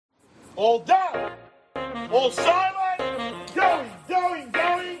All down. All silent. Going.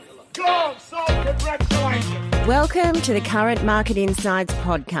 Go. So congratulations. Welcome to the Current Market Insights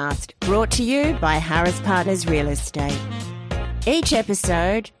podcast, brought to you by Harris Partners Real Estate. Each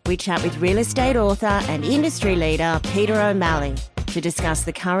episode, we chat with real estate author and industry leader Peter O'Malley to discuss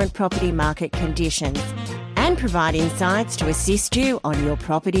the current property market conditions and provide insights to assist you on your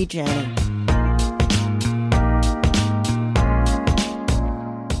property journey.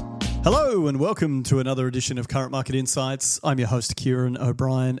 Hello and welcome to another edition of Current Market Insights. I'm your host, Kieran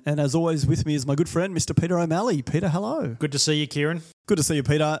O'Brien, and as always with me is my good friend, Mr. Peter O'Malley. Peter, hello. Good to see you, Kieran. Good to see you,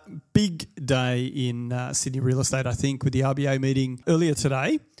 Peter. Big day in Sydney real estate, I think, with the RBA meeting earlier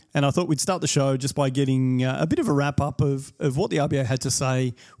today. And I thought we'd start the show just by getting a bit of a wrap-up of what the RBA had to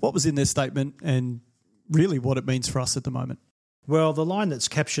say, what was in their statement, and really what it means for us at the moment. Well, the line that's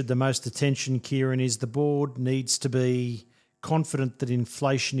captured the most attention, Kieran, is the board needs to be confident that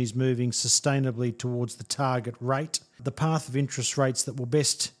inflation is moving sustainably towards the target rate. The path of interest rates that will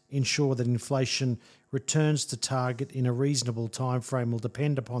best ensure that inflation returns to target in a reasonable timeframe will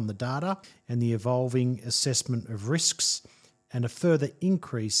depend upon the data and the evolving assessment of risks, and a further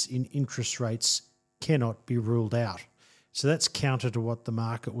increase in interest rates cannot be ruled out. So that's counter to what the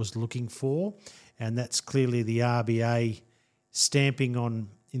market was looking for, and that's clearly the RBA stamping on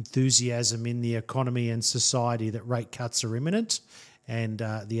enthusiasm in the economy and society that rate cuts are imminent, and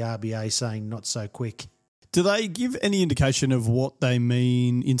the RBA saying not so quick. Do they give any indication of what they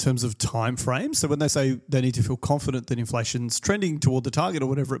mean in terms of time frames? So when they say they need to feel confident that inflation's trending toward the target or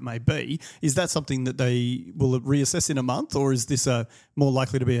whatever it may be, is that something that they will reassess in a month, or is this more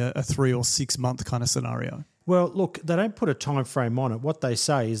likely to be a 3 or 6 month kind of scenario? Well, look, they don't put a time frame on it. What they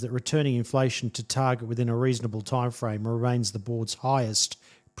say is that returning inflation to target within a reasonable time frame remains the board's highest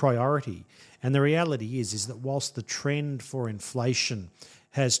priority. And the reality is that whilst the trend for inflation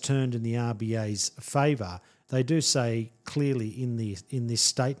has turned in the RBA's favour, they do say clearly in this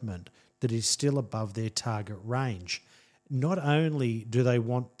statement that it is still above their target range. Not only do they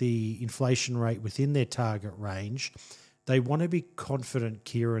want the inflation rate within their target range, they want to be confident,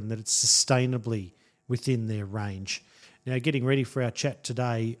 Kieran, that it's sustainably within their range. Now, getting ready for our chat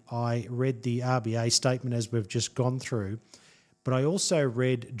today, I read the RBA statement as we've just gone through, but I also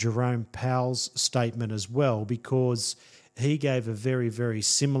read Jerome Powell's statement as well, because he gave a very, very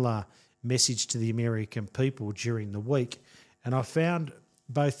similar message to the American people during the week. And I found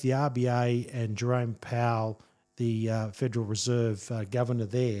both the RBA and Jerome Powell, the Federal Reserve governor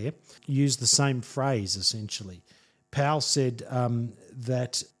there, used the same phrase essentially. Powell said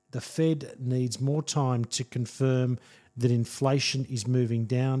that the Fed needs more time to confirm that inflation is moving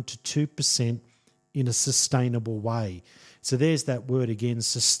down to 2% in a sustainable way. So there's that word again,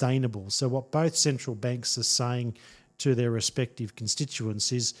 sustainable. So what both central banks are saying to their respective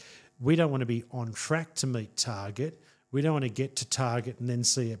constituents is, we don't want to be on track to meet target. We don't want to get to target and then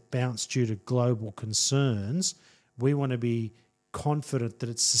see it bounce due to global concerns. We want to be confident that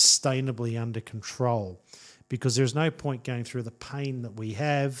it's sustainably under control, because there's no point going through the pain that we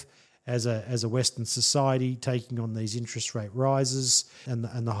have as a Western society, taking on these interest rate rises and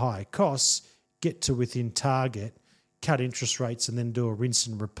the higher costs, get to within target, cut interest rates, and then do a rinse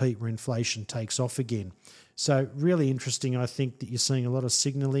and repeat where inflation takes off again. So really interesting, I think, that you're seeing a lot of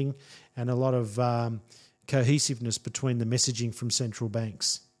signalling and a lot of cohesiveness between the messaging from central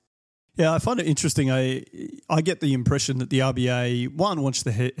banks. Yeah, I find it interesting. I get the impression that the RBA, one, wants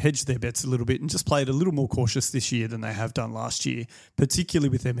to hedge their bets a little bit and just play it a little more cautious this year than they have done last year, particularly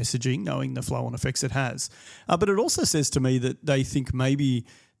with their messaging, knowing the flow-on effects it has. But it also says to me that they think maybe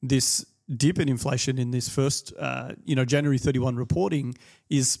this dip in inflation in this first, January 31 reporting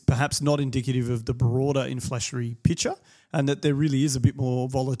is perhaps not indicative of the broader inflationary picture, and that there really is a bit more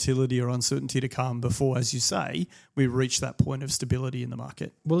volatility or uncertainty to come before, as you say, we reach that point of stability in the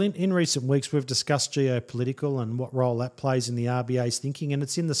market. Well, in recent weeks, we've discussed geopolitical and what role that plays in the RBA's thinking, and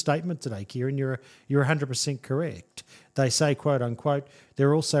it's in the statement today, Kieran. You're 100% correct. They say, quote unquote,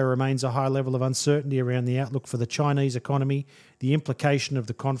 there also remains a high level of uncertainty around the outlook for the Chinese economy, the implication of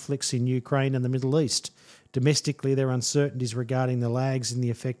the conflicts in Ukraine and the Middle East. Domestically, there are uncertainties regarding the lags in the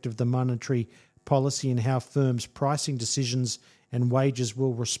effect of the monetary policy and how firms' pricing decisions and wages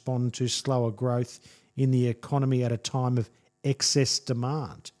will respond to slower growth in the economy at a time of excess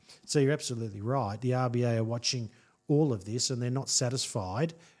demand. So you're absolutely right. The RBA are watching all of this, and they're not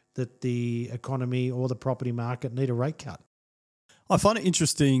satisfied that the economy or the property market need a rate cut. I find it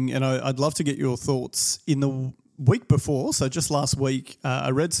interesting, and I'd love to get your thoughts. In the week before, so just last week,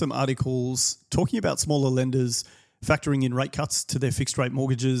 I read some articles talking about smaller lenders factoring in rate cuts to their fixed rate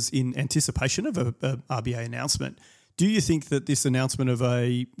mortgages in anticipation of a RBA announcement. Do you think that this announcement of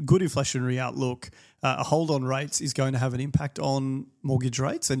a good inflationary outlook, a hold on rates, is going to have an impact on mortgage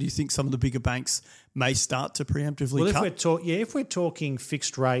rates? And do you think some of the bigger banks may start to preemptively cut? If we're talking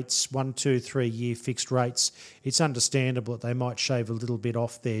fixed rates, 1, 2, 3 year fixed rates, it's understandable that they might shave a little bit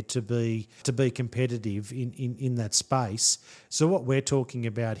off there to be competitive in that space. So what we're talking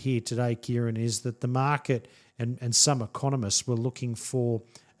about here today, Kieran, is that the market and some economists were looking for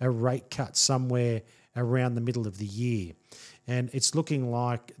a rate cut somewhere around the middle of the year. And it's looking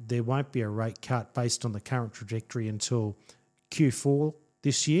like there won't be a rate cut based on the current trajectory until Q4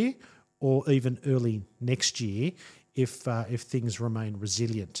 this year or even early next year if things remain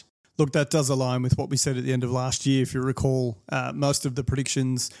resilient. Look, that does align with what we said at the end of last year. If you recall, most of the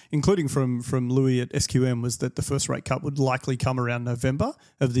predictions, including from Louis at SQM, was that the first rate cut would likely come around November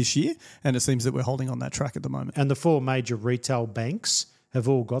of this year. And it seems that we're holding on that track at the moment. And the 4 major retail banks have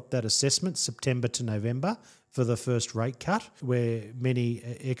all got that assessment, September to November, for the first rate cut, where many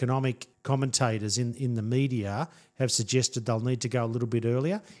economic commentators in the media have suggested they'll need to go a little bit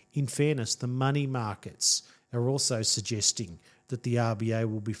earlier. In fairness, the money markets are also suggesting that the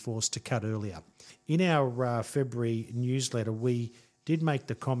RBA will be forced to cut earlier. In our February newsletter, we did make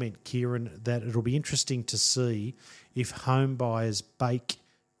the comment, Kieran, that it'll be interesting to see if home buyers bake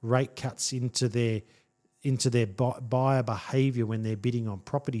rate cuts into their buyer behaviour when they're bidding on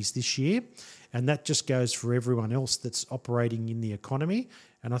properties this year. And that just goes for everyone else that's operating in the economy.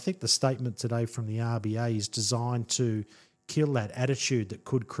 And I think the statement today from the RBA is designed to kill that attitude that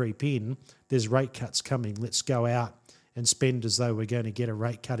could creep in. There's rate cuts coming. Let's go out and spend as though we're going to get a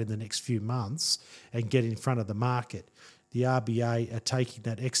rate cut in the next few months and get in front of the market. The RBA are taking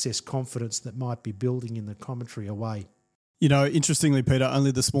that excess confidence that might be building in the commentary away. You know, interestingly, Peter, only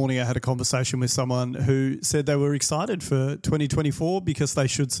this morning I had a conversation with someone who said they were excited for 2024 because they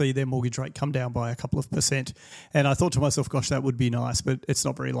should see their mortgage rate come down by a couple of %. And I thought to myself, gosh, that would be nice, but it's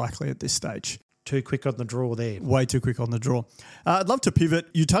not very likely at this stage. Too quick on the draw there. Way too quick on the draw. I'd love to pivot.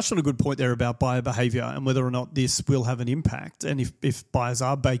 You touched on a good point there about buyer behaviour and whether or not this will have an impact and if buyers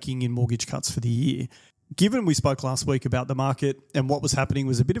are baking in mortgage cuts for the year. Given we spoke last week about the market and what was happening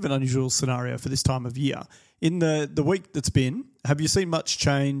was a bit of an unusual scenario for this time of year. In the week that's been, have you seen much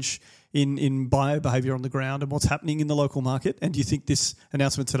change in buyer behaviour on the ground and what's happening in the local market? And do you think this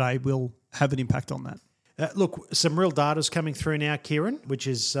announcement today will have an impact on that? Look, some real data's coming through now, Kieran, which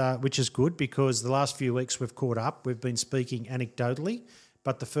is good because the last few weeks we've caught up. We've been speaking anecdotally,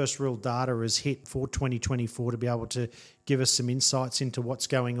 but the first real data is hit for 2024 to be able to give us some insights into what's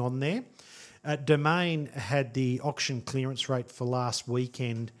going on there. Domain had the auction clearance rate for last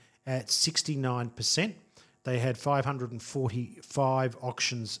weekend at 69%. They had 545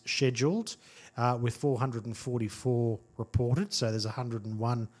 auctions scheduled with 444 reported, so there's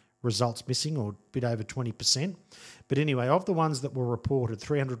 101 results missing, or a bit over 20%. But anyway, of the ones that were reported,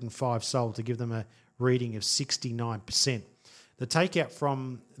 305 sold to give them a reading of 69%. The takeout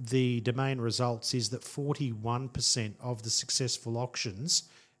from the Domain results is that 41% of the successful auctions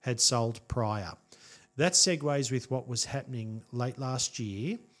had sold prior. That segues with what was happening late last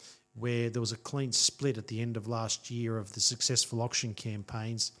year, where there was a clean split at the end of last year of the successful auction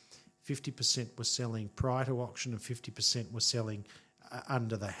campaigns. 50% were selling prior to auction and 50% were selling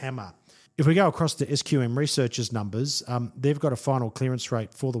under the hammer. If we go across to SQM Research's numbers, they've got a final clearance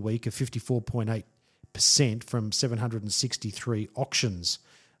rate for the week of 54.8% from 763 auctions.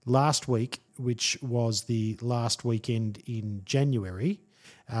 Last week, which was the last weekend in January,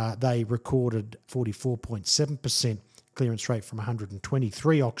 they recorded 44.7% clearance rate from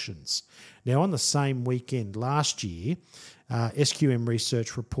 123 auctions. Now, on the same weekend last year, SQM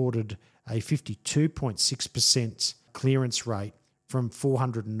Research reported a 52.6% clearance rate from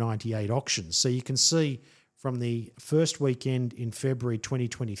 498 auctions. So you can see from the first weekend in February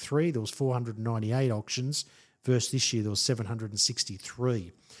 2023, there was 498 auctions, versus this year there was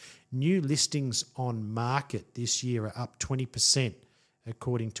 763. New listings on market this year are up 20%.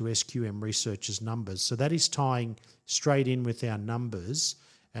 According to SQM Research's numbers. So that is tying straight in with our numbers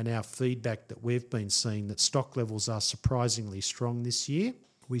and our feedback that we've been seeing that stock levels are surprisingly strong this year.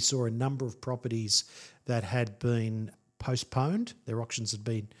 We saw a number of properties that had been postponed. Their auctions had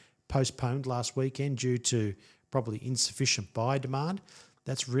been postponed last weekend due to probably insufficient buyer demand.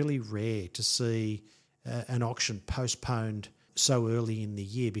 That's really rare to see an auction postponed so early in the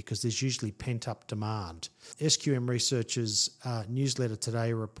year because there's usually pent-up demand. SQM Research's newsletter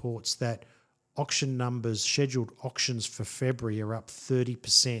today reports that auction numbers, scheduled auctions for February are up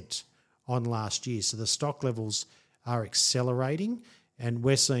 30% on last year. So the stock levels are accelerating and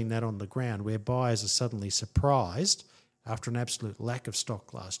we're seeing that on the ground where buyers are suddenly surprised after an absolute lack of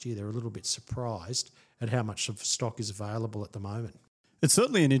stock last year. They're a little bit surprised at how much of stock is available at the moment. It's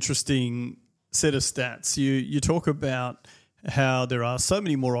certainly an interesting set of stats. You talk about how there are so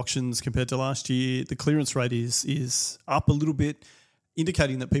many more auctions compared to last year. The clearance rate is up a little bit,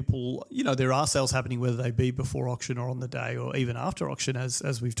 indicating that people, there are sales happening, whether they be before auction or on the day or even after auction,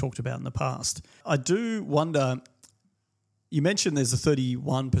 as we've talked about in the past. I do wonder, you mentioned there's a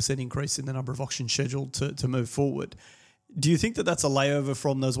 31% increase in the number of auctions scheduled to move forward. Do you think that that's a layover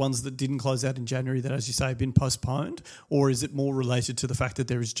from those ones that didn't close out in January that, as you say, have been postponed? Or is it more related to the fact that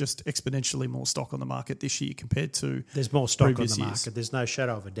there is just exponentially more stock on the market this year compared to There's more stock on the market. years? There's no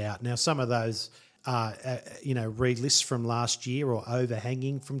shadow of a doubt. Now, some of those are, relists from last year or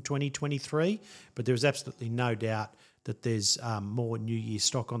overhanging from 2023, but there's absolutely no doubt that there's more New Year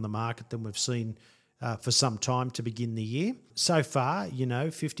stock on the market than we've seen for some time to begin the year. So far,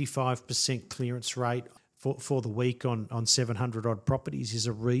 55% clearance rate for the week on 700 odd properties is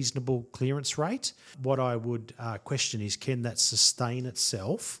a reasonable clearance rate. What I would question is, can that sustain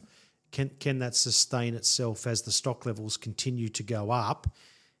itself? Can that sustain itself as the stock levels continue to go up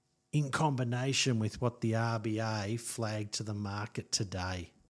in combination with what the RBA flagged to the market today?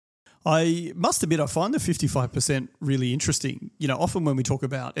 I must admit, I find the 55% really interesting. Often when we talk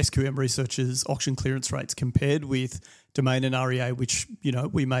about SQM Research's auction clearance rates compared with Domain and REA, which,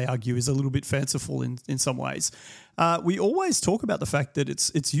 we may argue is a little bit fanciful in some ways, we always talk about the fact that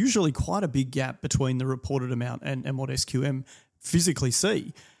it's usually quite a big gap between the reported amount and what SQM physically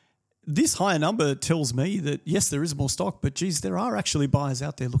see. This higher number tells me that, yes, there is more stock, but, geez, there are actually buyers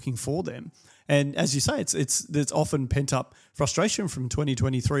out there looking for them. And as you say, there's often pent-up frustration from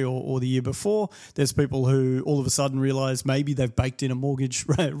 2023 or the year before. There's people who all of a sudden realise maybe they've baked in a mortgage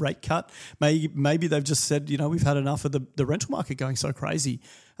rate cut. Maybe they've just said, we've had enough of the rental market going so crazy.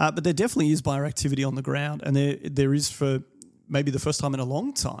 But there definitely is buyer activity on the ground, and there is, for maybe the first time in a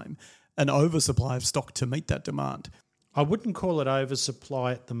long time, an oversupply of stock to meet that demand. I wouldn't call it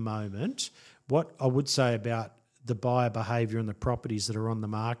oversupply at the moment. What I would say about the buyer behaviour and the properties that are on the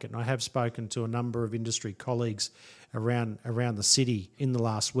market, and I have spoken to a number of industry colleagues around the city in the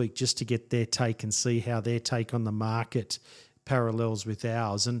last week just to get their take and see how their take on the market parallels with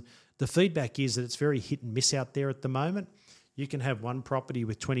ours. And the feedback is that it's very hit and miss out there at the moment. You can have one property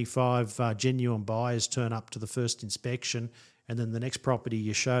with 25 genuine buyers turn up to the first inspection, and then the next property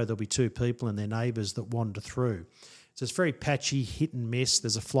you show, there'll be two people and their neighbours that wander through. So it's very patchy, hit and miss.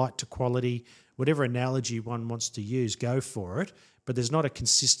 There's a flight to quality. Whatever analogy one wants to use, go for it. But there's not a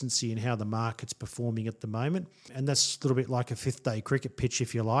consistency in how the market's performing at the moment. And that's a little bit like a fifth-day cricket pitch,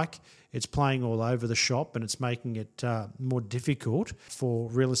 if you like. It's playing all over the shop, and it's making it more difficult for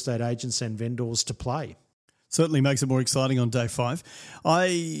real estate agents and vendors to play. Certainly makes it more exciting on day 5.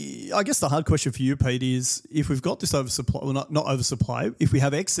 I guess the hard question for you, Pete, is if we've got this oversupply, well, not oversupply, if we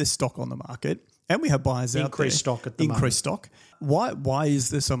have excess stock on the market and we have buyers out there. Increased stock at the moment. Increased stock. Why is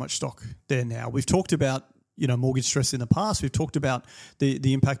there so much stock there now? We've talked about mortgage stress in the past. We've talked about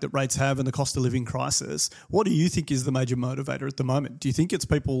the impact that rates have and the cost of living crisis. What do you think is the major motivator at the moment? Do you think it's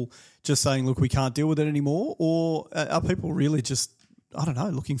people just saying, look, we can't deal with it anymore? Or are people really just, I don't know,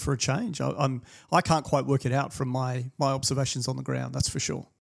 looking for a change? I can't quite work it out from my observations on the ground, that's for sure.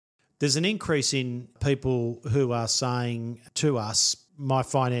 There's an increase in people who are saying to us, my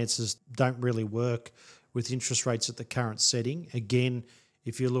finances don't really work with interest rates at the current setting. Again,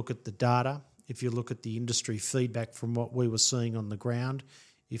 if you look at the data, if you look at the industry feedback from what we were seeing on the ground,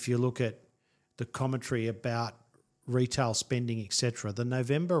 if you look at the commentary about retail spending, etc., the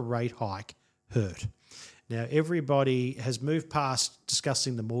November rate hike hurt. Now, everybody has moved past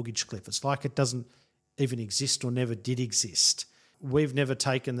discussing the mortgage cliff. It's like it doesn't even exist or never did exist. We've never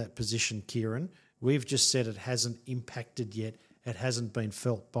taken that position, Kieran. We've just said it hasn't impacted yet. It hasn't been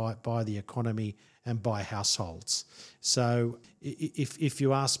felt by the economy and by households. So if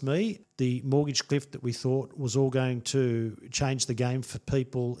you ask me, the mortgage cliff that we thought was all going to change the game for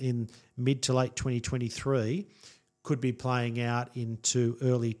people in mid to late 2023 could be playing out into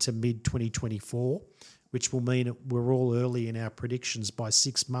early to mid 2024, which will mean we're all early in our predictions by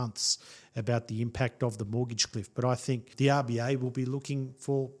 6 months about the impact of the mortgage cliff. But I think the RBA will be looking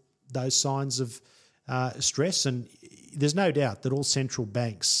for those signs of stress, and there's no doubt that all central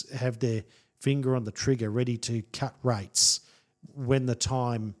banks have their finger on the trigger ready to cut rates when the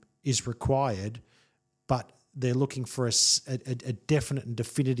time is required, but they're looking for a definite and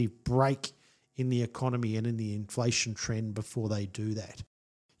definitive break in the economy and in the inflation trend before they do that.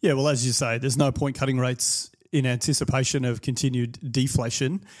 Yeah, well, as you say, there's no point cutting rates in anticipation of continued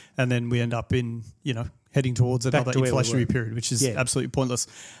deflation, and then we end up in, heading towards another to where we were. inflationary period, which is absolutely pointless.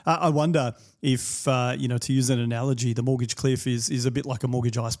 I wonder if, to use an analogy, the mortgage cliff is a bit like a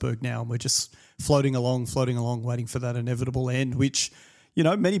mortgage iceberg now, and we're just floating along, waiting for that inevitable end, which,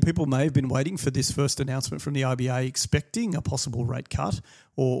 many people may have been waiting for this first announcement from the RBA, expecting a possible rate cut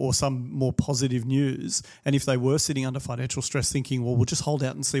or some more positive news. And if they were sitting under financial stress thinking, well, we'll just hold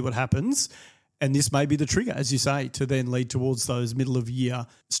out and see what happens, and this may be the trigger, as you say, to then lead towards those middle-of-year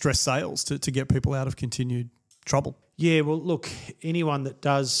stress sales to get people out of continued trouble. Yeah, well, look, anyone that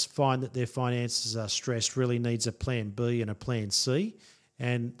does find that their finances are stressed really needs a plan B and a plan C.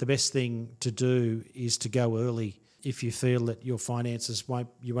 And the best thing to do is to go early if you feel that your finances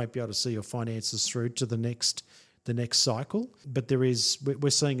you won't be able to see your finances through to the next cycle. But we're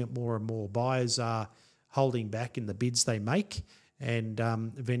seeing it more and more. Buyers are holding back in the bids they make, and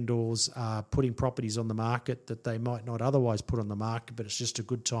vendors are putting properties on the market that they might not otherwise put on the market, but it's just a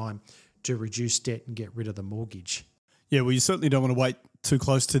good time to reduce debt and get rid of the mortgage. Yeah, well, you certainly don't want to wait too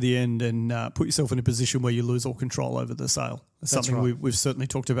close to the end and put yourself in a position where you lose all control over the sale. That's something right. we've certainly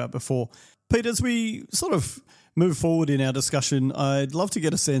talked about before. Pete, as we sort of move forward in our discussion, I'd love to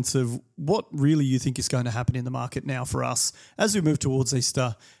get a sense of what really you think is going to happen in the market now for us as we move towards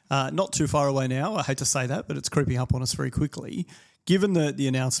Easter. Not too far away now. I hate to say that, but it's creeping up on us very quickly. Given the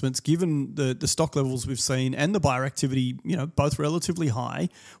announcements, given the stock levels we've seen and the buyer activity, both relatively high,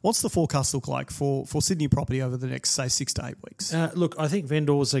 what's the forecast look like for Sydney property over the next, say, 6 to 8 weeks? Look, I think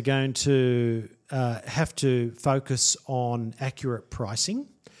vendors are going to have to focus on accurate pricing.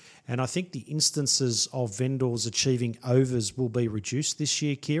 And I think the instances of vendors achieving overs will be reduced this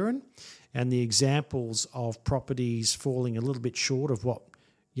year, Kieran. And the examples of properties falling a little bit short of what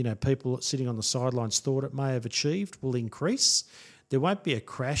people sitting on the sidelines thought it may have achieved will increase. There won't be a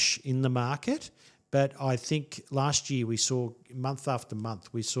crash in the market, but I think last year we saw month after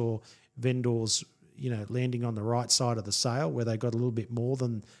month, we saw vendors, landing on the right side of the sale where they got a little bit more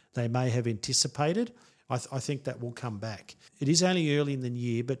than they may have anticipated. I think that will come back. It is only early in the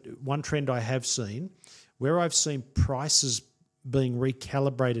year, but one trend I have seen, where I've seen prices being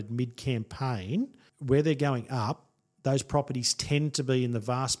recalibrated mid-campaign, where they're going up, those properties tend to be in the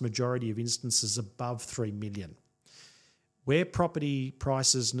vast majority of instances above 3 million. Where property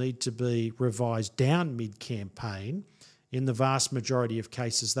prices need to be revised down mid-campaign, in the vast majority of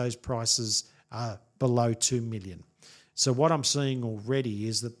cases, those prices are below 2 million. So what I'm seeing already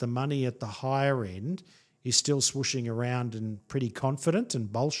is that the money at the higher end is still swooshing around and pretty confident and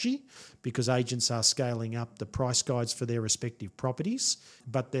bulshy because agents are scaling up the price guides for their respective properties.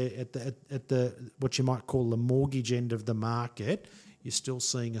 But they're at the what you might call the mortgage end of the market, you're still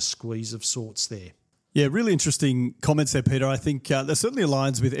seeing a squeeze of sorts there. Yeah, really interesting comments there, Peter. I think that certainly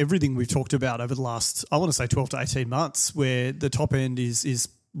aligns with everything we've talked about over the last, I want to say 12 to 18 months, where the top end is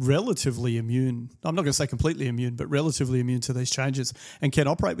relatively immune. I'm not going to say completely immune, but relatively immune to these changes and can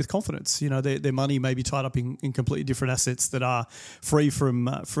operate with confidence. Their money may be tied up in completely different assets that are free from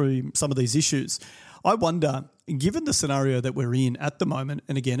some of these issues. I wonder, given the scenario that we're in at the moment,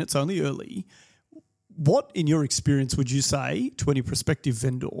 and again, it's only early, what, in your experience, would you say to any prospective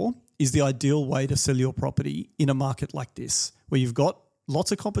vendor is the ideal way to sell your property in a market like this, where you've got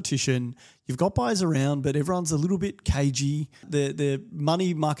lots of competition, you've got buyers around, but everyone's a little bit cagey. The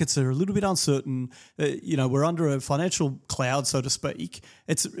money markets are a little bit uncertain. We're under a financial cloud, so to speak.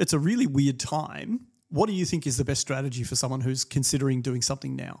 It's a really weird time. What do you think is the best strategy for someone who's considering doing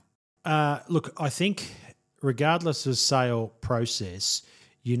something now? Look, I think regardless of sale process,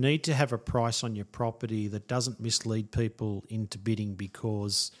 you need to have a price on your property that doesn't mislead people into bidding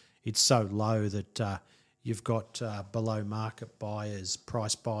because it's so low that you've got below market buyers,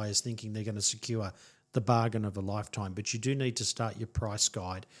 price buyers thinking they're going to secure the bargain of a lifetime. But you do need to start your price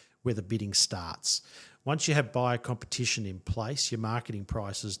guide where the bidding starts. Once you have buyer competition in place, your marketing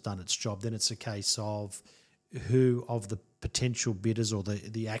price has done its job, then it's a case of who of the potential bidders or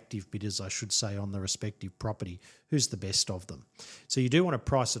the active bidders, I should say, on the respective property, who's the best of them. So you do want to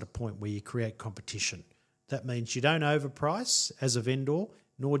price at a point where you create competition. That means you don't overprice as a vendor,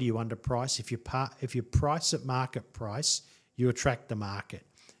 nor do you underprice. If you price at market price, you attract the market.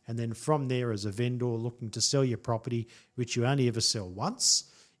 And then from there, as a vendor looking to sell your property, which you only ever sell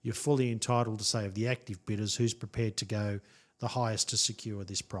once, you're fully entitled to say of the active bidders who's prepared to go the highest to secure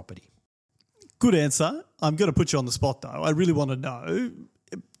this property. Good answer. I'm going to put you on the spot, though. I really want to know,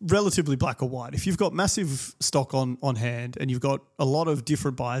 relatively black or white, if you've got massive stock on hand and you've got a lot of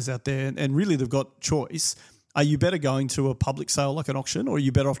different buyers out there and really they've got choice, are you better going to a public sale like an auction, or are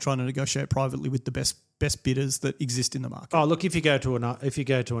you better off trying to negotiate privately with the best bidders that exist in the market? Oh, look, if you go to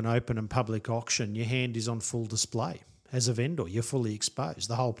an open and public auction, your hand is on full display. as a vendor. You're fully exposed.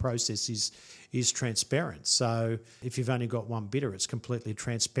 The whole process is transparent. So if you've only got one bidder, it's completely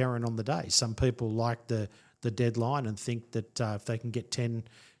transparent on the day. Some people like the deadline and think that if they can get 10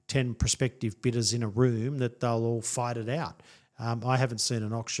 prospective bidders in a room, that they'll all fight it out. I haven't seen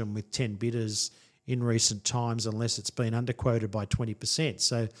an auction with 10 bidders in recent times unless it's been underquoted by 20%.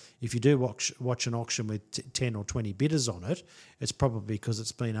 So if you do watch an auction with 10 or 20 bidders on it, it's probably because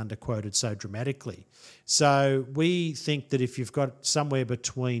it's been underquoted so dramatically. So we think that if you've got somewhere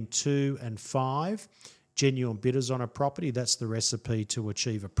between 2 and 5 genuine bidders on a property, that's the recipe to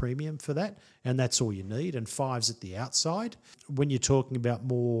achieve a premium for that, and that's all you need, and 5's at the outside. When you're talking about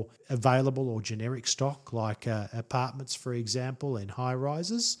more available or generic stock like apartments, for example, and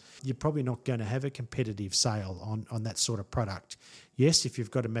high-rises, you're probably not going to have a competitive sale on that sort of product. Yes, if you've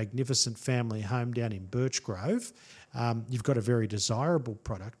got a magnificent family home down in Birchgrove, you've got a very desirable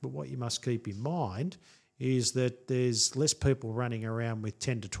product, but what you must keep in mind is that there's less people running around with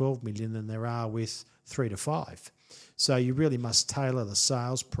 10 to 12 million than there are with 3 to 5. So you really must tailor the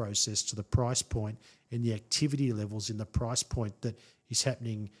sales process to the price point and the activity levels in the price point that is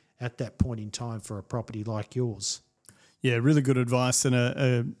happening at that point in time for a property like yours. Yeah, really good advice and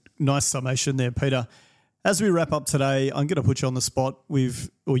a nice summation there, Peter. As we wrap up today, I'm going to put you on the spot.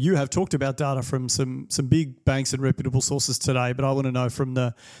 You have talked about data from some big banks and reputable sources today, but I want to know from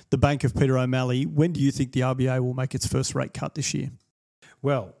the Bank of Peter O'Malley, when do you think the RBA will make its first rate cut this year?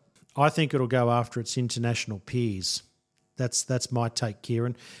 Well, I think it'll go after its international peers. That's my take,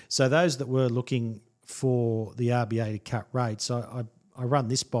 Kieran. So those that were looking for the RBA to cut rates, I run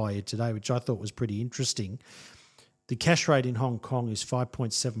this by you today, which I thought was pretty interesting. The cash rate in Hong Kong is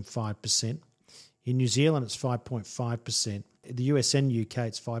 5.75%. In New Zealand, it's 5.5%. In the US and UK,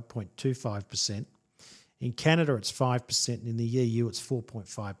 it's 5.25%. In Canada, it's 5%. And in the EU, it's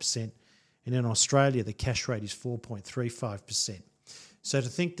 4.5%. And in Australia, the cash rate is 4.35%. So to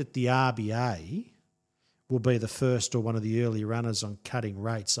think that the RBA will be the first or one of the early runners on cutting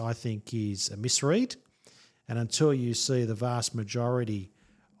rates, I think is a misread. And until you see the vast majority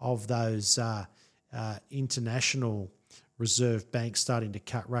of those international reserve banks starting to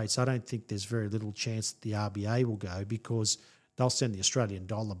cut rates, I don't think there's very little chance that the RBA will go, because they'll send the Australian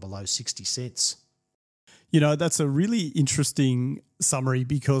dollar below 60 cents. You know, that's a really interesting summary,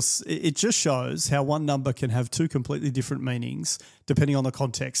 because it just shows how one number can have two completely different meanings depending on the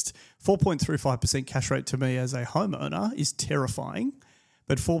context. 4.35% cash rate to me as a homeowner is terrifying,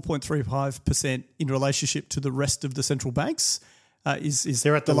 but 4.35% in relationship to the rest of the central banks is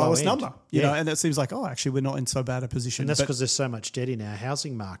they're at the lowest low end. number. You know, and that seems like, actually, we're not in so bad a position. And that's because there's so much debt in our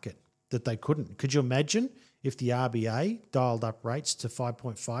housing market that they couldn't. Could you imagine if the RBA dialed up rates to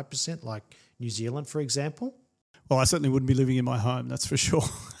 5.5% like New Zealand, for example? Well, I certainly wouldn't be living in my home, that's for sure,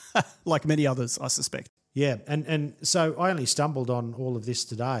 like many others, I suspect. Yeah, and so I only stumbled on all of this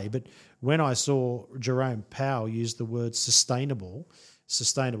today, but when I saw Jerome Powell use the word sustainable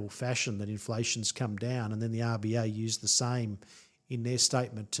fashion, that inflation's come down, and then the RBA used the same in their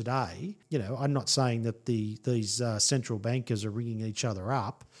statement today, you know, I'm not saying that these central bankers are ringing each other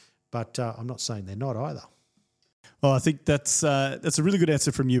up, but I'm not saying they're not either. Well, I think that's a really good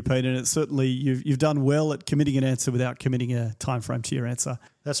answer from you, Pete, and it's certainly you've done well at committing an answer without committing a time frame to your answer.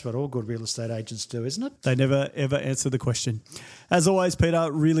 That's what all good real estate agents do, isn't it? They never, ever answer the question. As always,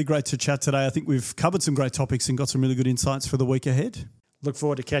 Peter, really great to chat today. I think we've covered some great topics and got some really good insights for the week ahead. Look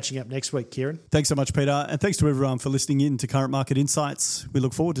forward to catching up next week, Kieran. Thanks so much, Peter, and thanks to everyone for listening in to Current Market Insights. We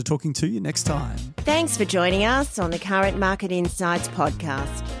look forward to talking to you next time. Thanks for joining us on the Current Market Insights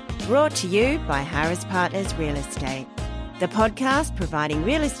podcast, brought to you by Harris Partners Real Estate, the podcast providing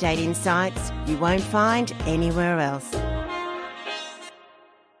real estate insights you won't find anywhere else.